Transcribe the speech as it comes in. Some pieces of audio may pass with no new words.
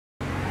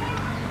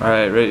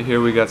Alright, right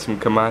here we got some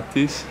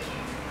kamatis.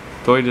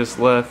 Toy just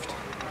left.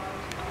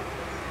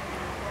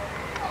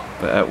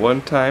 But at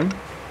one time,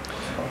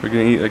 we're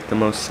gonna eat like the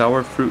most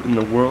sour fruit in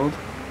the world.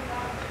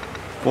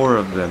 4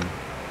 of them.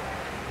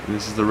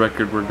 This is the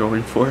record we're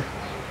going for.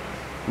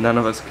 None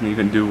of us can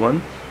even do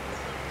one.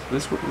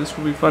 So this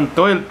will be fun.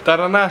 Toy,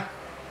 tara na!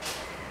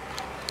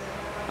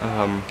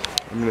 I'm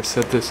gonna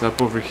set this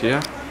up over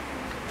here.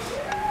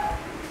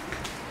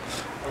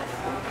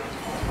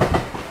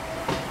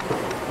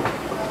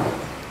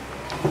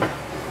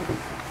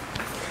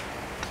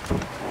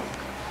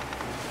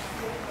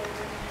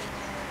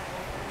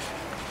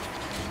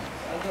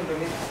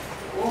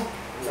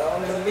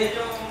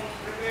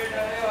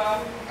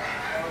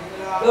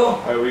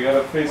 Alright, we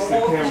gotta face the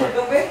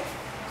camera.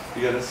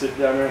 You gotta sit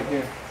down right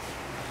here.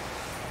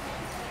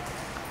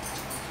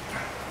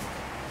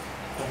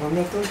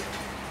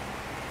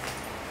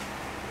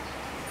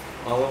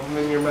 All of them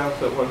in your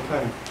mouth at one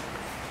time.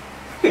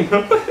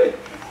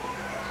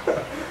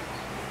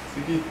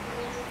 Sige.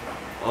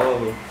 All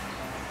of them.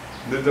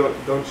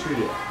 Don't shoot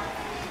it.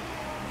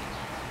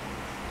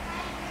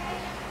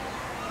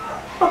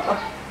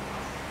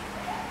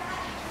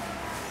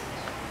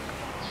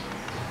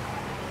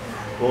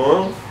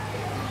 Well.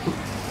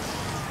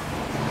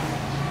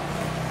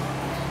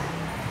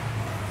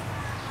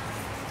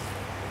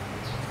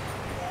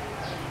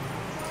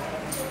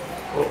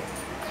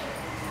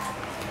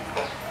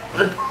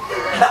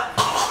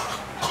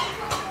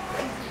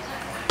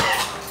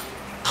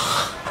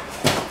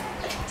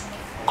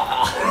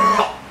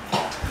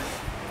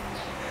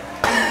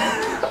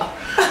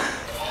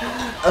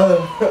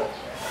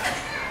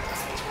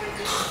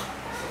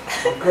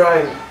 I'm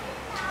crying.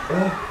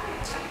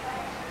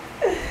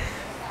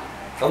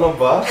 Ano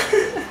ba?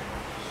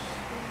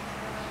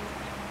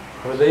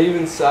 Are they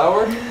even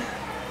sour?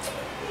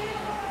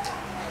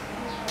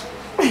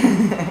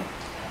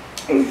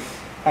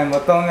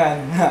 Amatongan.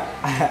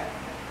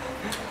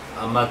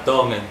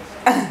 Amatongan.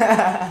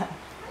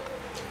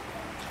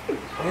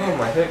 Oh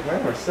my heck,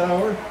 mine are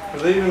sour. Are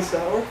they even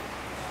sour?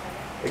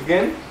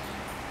 Again?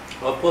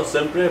 Opo,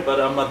 siyempre,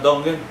 para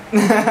madongan.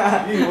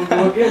 Sige, we'll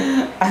go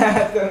again.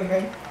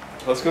 Amatongan.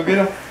 Let's go get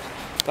them.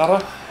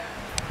 Tara.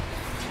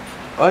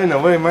 Ay, no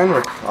way, mine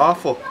were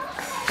awful.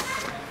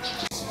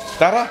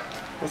 Tara,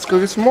 let's go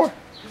get some more.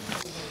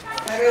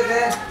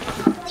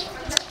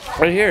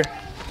 Right here.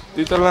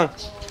 Dito lang.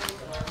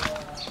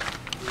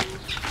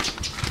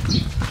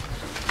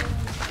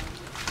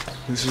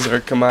 This is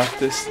our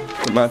kamatis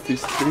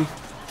 3.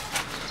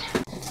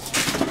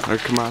 Our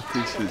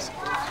kamatis is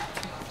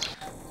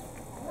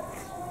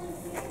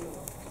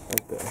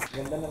right there.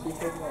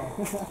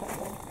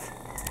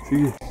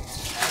 See,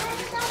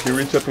 you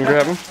reach up and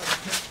grab them.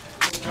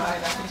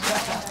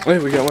 Hey,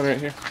 we got one right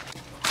here.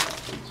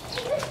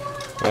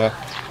 Yeah,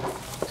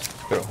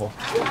 got a hole.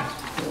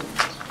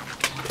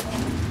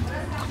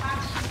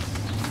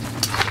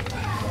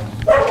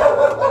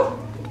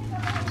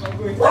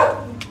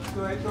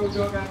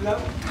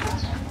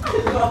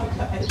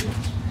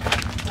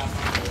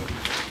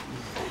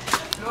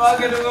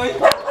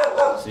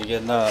 Sige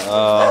na,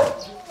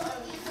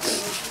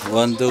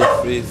 1, 2,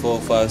 3, 4,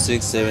 5,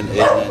 6, 7, 8,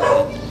 9,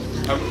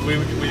 10.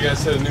 We gotta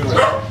set a new one.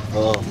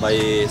 Oh,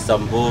 may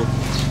 10.